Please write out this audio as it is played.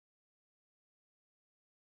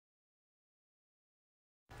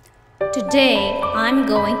Today, I'm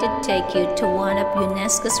going to take you to one of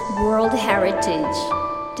UNESCO's World Heritage,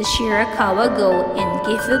 the Shirakawa-go in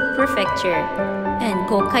Gifu Prefecture and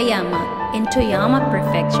Gokayama in Toyama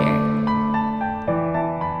Prefecture.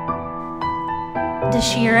 The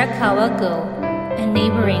Shirakawa-go and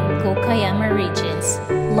neighboring Gokayama regions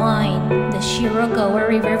line the Shirakawa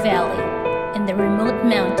River Valley and the remote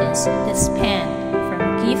mountains that span from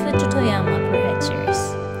Gifu to Toyama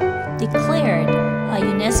Prefectures. Declared a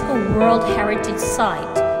UNESCO World Heritage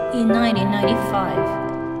Site in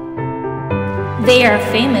 1995. They are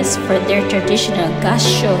famous for their traditional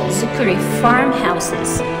Gassho-zukuri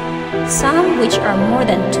farmhouses, some which are more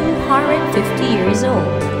than 250 years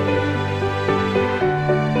old.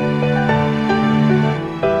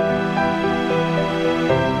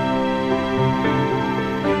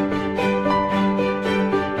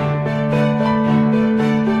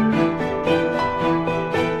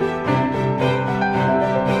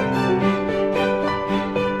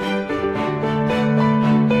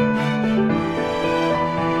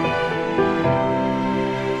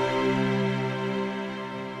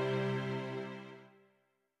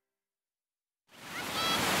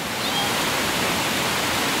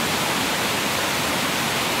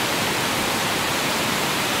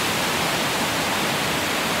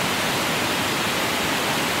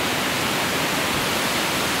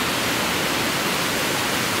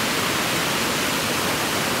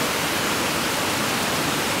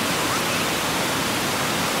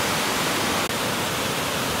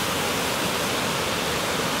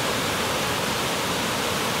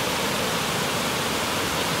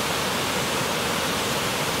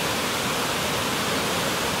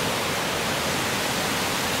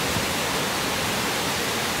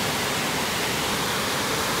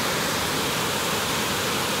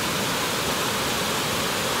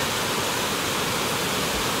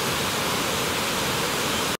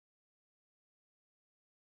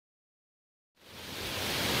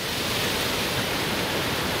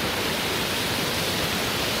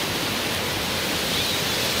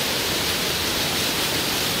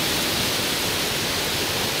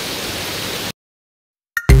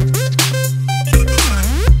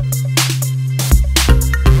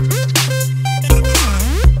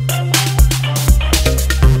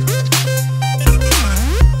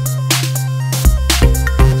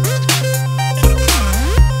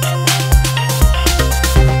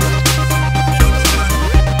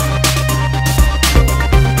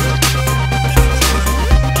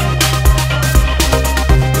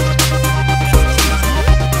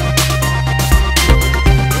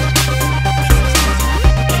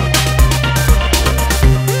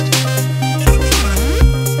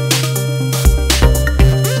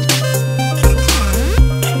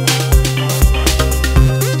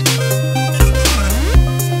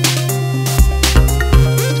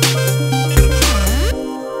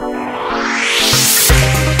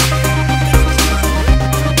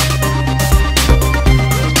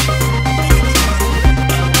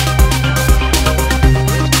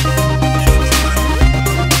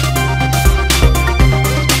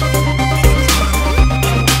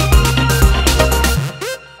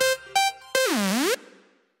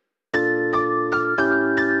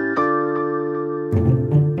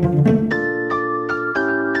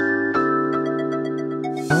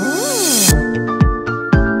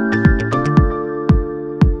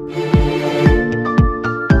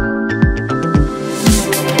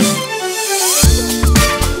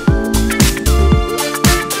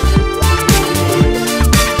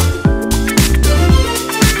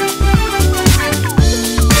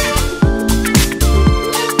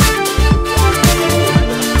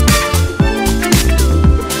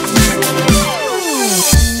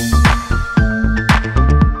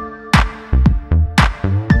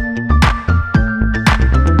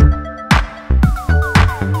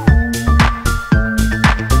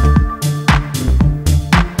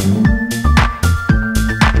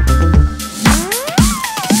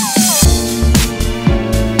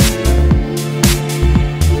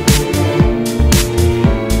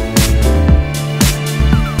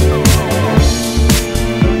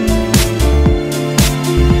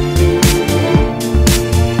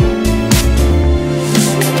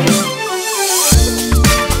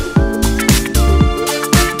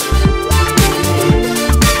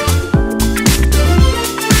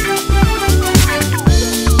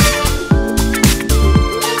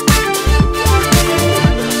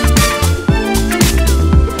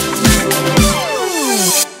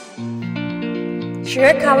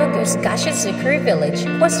 Shirakawa-go's Gassho-zukuri village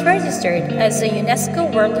was registered as a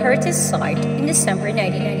UNESCO World Heritage Site in December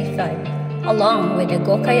 1995, along with the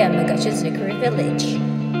Gokayama Gassho-zukuri village.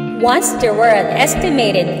 Once there were an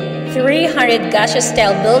estimated 300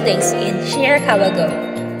 Gassho-style buildings in Shirakawa-go,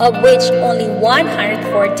 of which only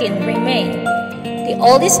 114 remain. The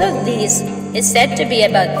oldest of these is said to be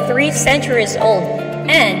about 3 centuries old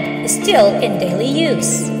and is still in daily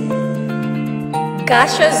use.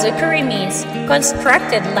 Gassho-zukuri means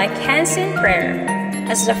constructed like hands in prayer,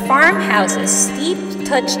 as the farmhouses' steep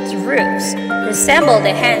thatched roofs resemble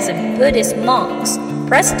the hands of Buddhist monks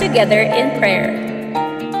pressed together in prayer.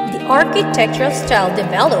 The architectural style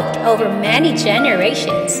developed over many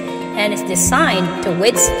generations and is designed to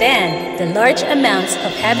withstand the large amounts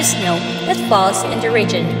of heavy snow that falls in the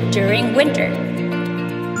region during winter.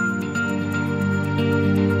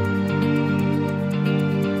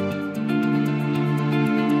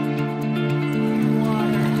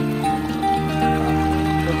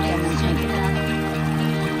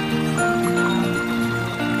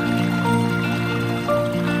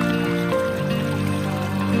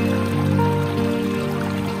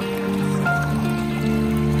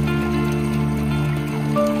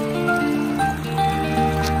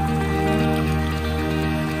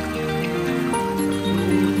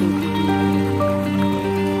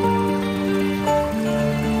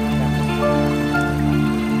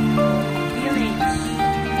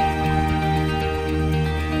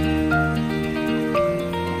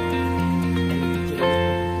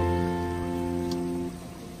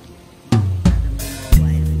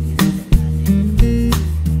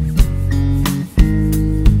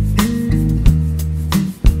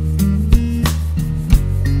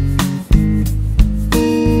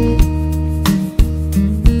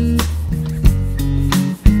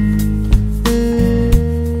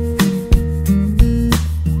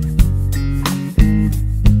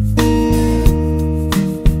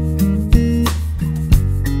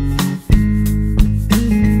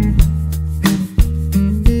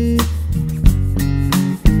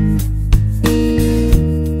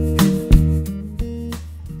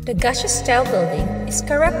 The Gassho-style building is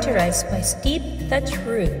characterized by steep thatched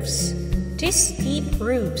roofs. These steep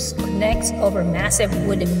roofs connect over massive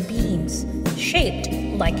wooden beams shaped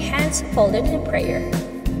like hands folded in prayer,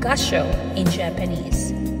 gassho in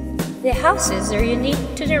Japanese. The houses are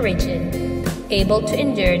unique to the region, able to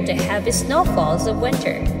endure the heavy snowfalls of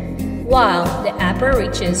winter, while the upper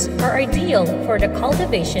reaches are ideal for the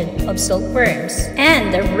cultivation of silkworms,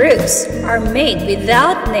 and the roofs are made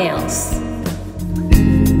without nails.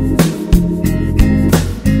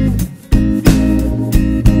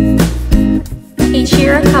 In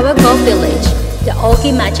Shirakawa-go village, the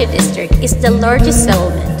Ogimachi district is the largest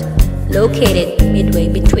settlement, located midway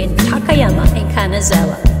between Takayama and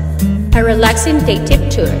Kanazawa. A relaxing day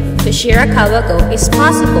trip tour to Shirakawa-go is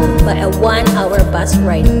possible by a 1-hour bus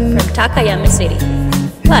ride from Takayama City,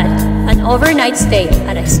 but an overnight stay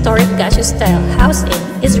at a historic Gassho-style house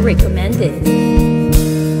inn is recommended.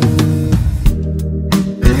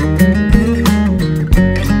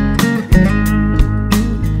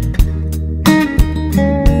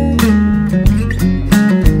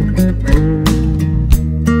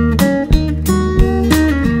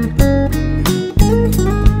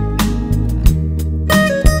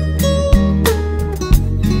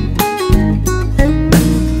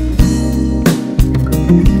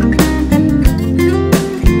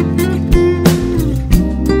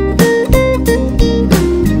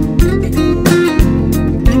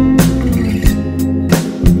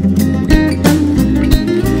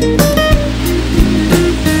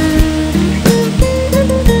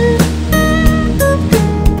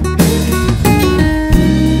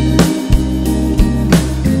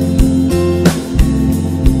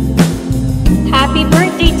 Happy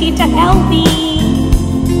birthday, Tita Elvie!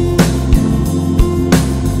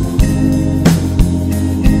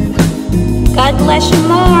 God bless you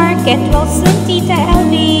more. Get well soon, Tita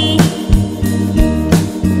Elvie.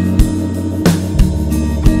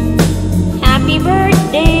 Happy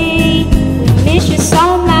birthday! We miss you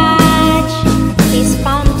so much. Please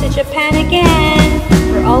come to Japan again.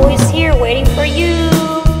 We're always here waiting for you.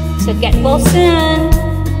 So get well soon.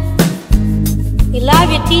 We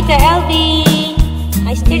love you, Tita Elvie.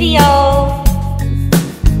 Hi, studio.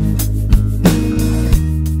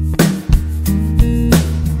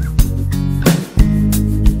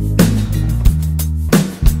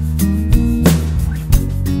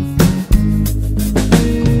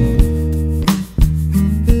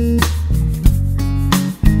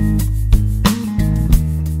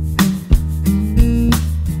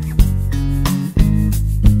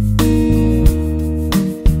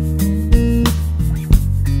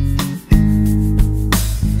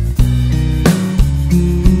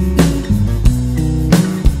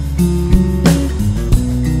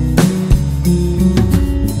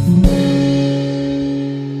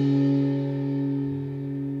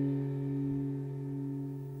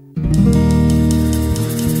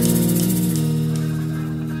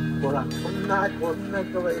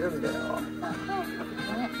 だよ。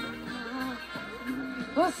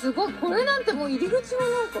わ、すごい。これなんてもう入り口は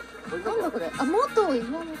なんだこれ。あ、元岩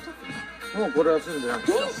本。もうこれはすぐじゃなく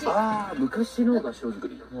て。原始。ああ、昔の合掌造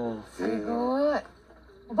り。すごい。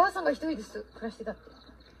おばあさんが一人です暮らしてたって。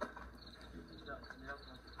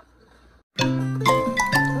う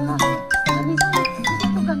わ、神様つく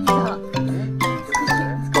しとか見た。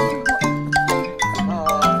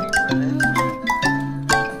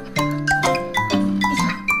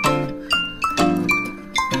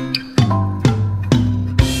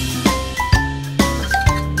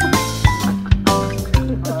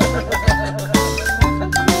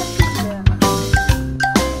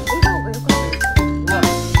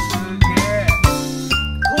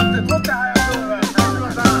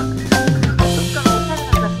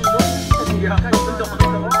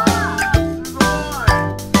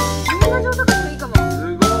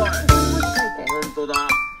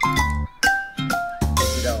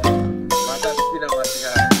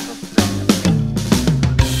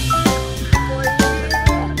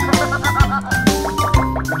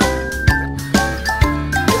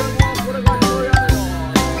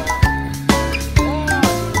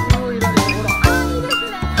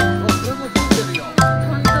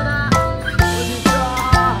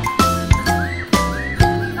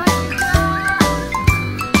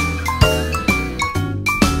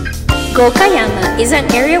Gokayama is an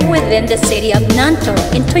area within the city of Nanto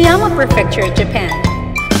in Toyama Prefecture, Japan.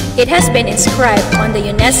 It has been inscribed on the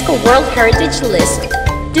UNESCO World Heritage List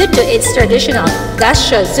due to its traditional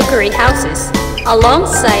Gassho-zukuri houses,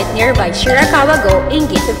 alongside nearby Shirakawa-go in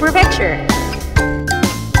Gifu Prefecture.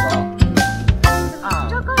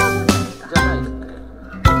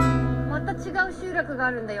 また違う集落が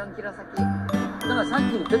あるんだ、4キロ先。だからさっ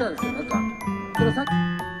き言ってたんですよ。なんかこのさっき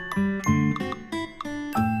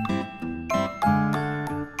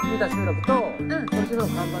見た集落と、こっちの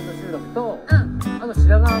看板の集落と、あの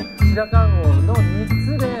白川郷の3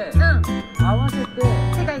つで合わせて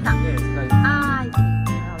世界遺産。世界遺産。あー、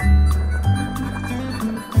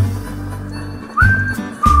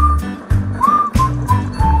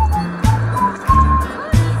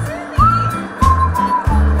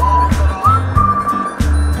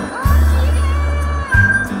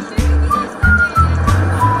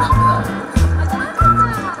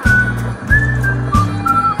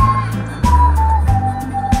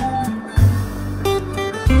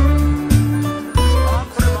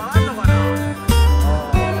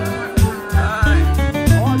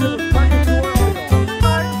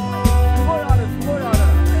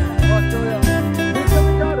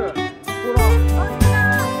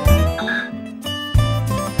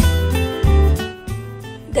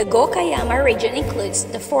The Gokayama region includes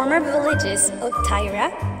the former villages of Taira,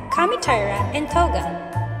 Kamitaira, and Toga.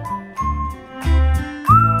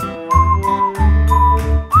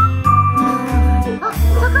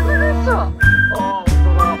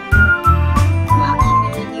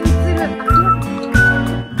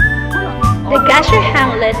 The Gassho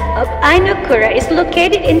hamlet of Ainokura is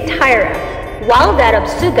located in Taira, while that of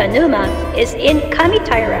Suganuma is in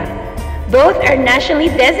Kamitaira. Both are nationally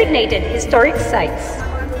designated historic sites.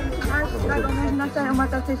 お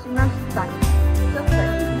待たせしました。そ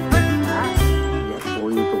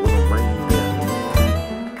ういうところうまいんだよね。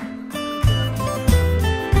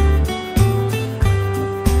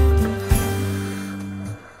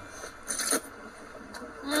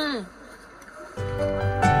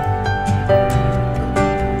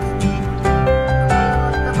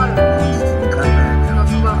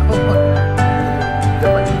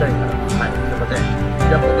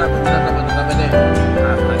じゃあ今回も皆様のためで。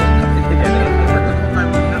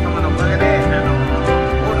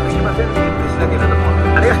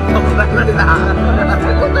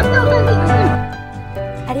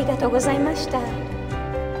ありがとうございました。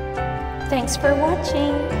Thanks for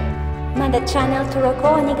watching. まだチャンネル登録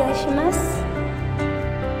をお願いします。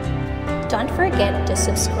Don't forget to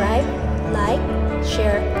subscribe, like,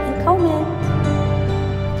 share, and comment.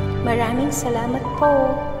 Maraming salamat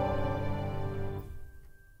po.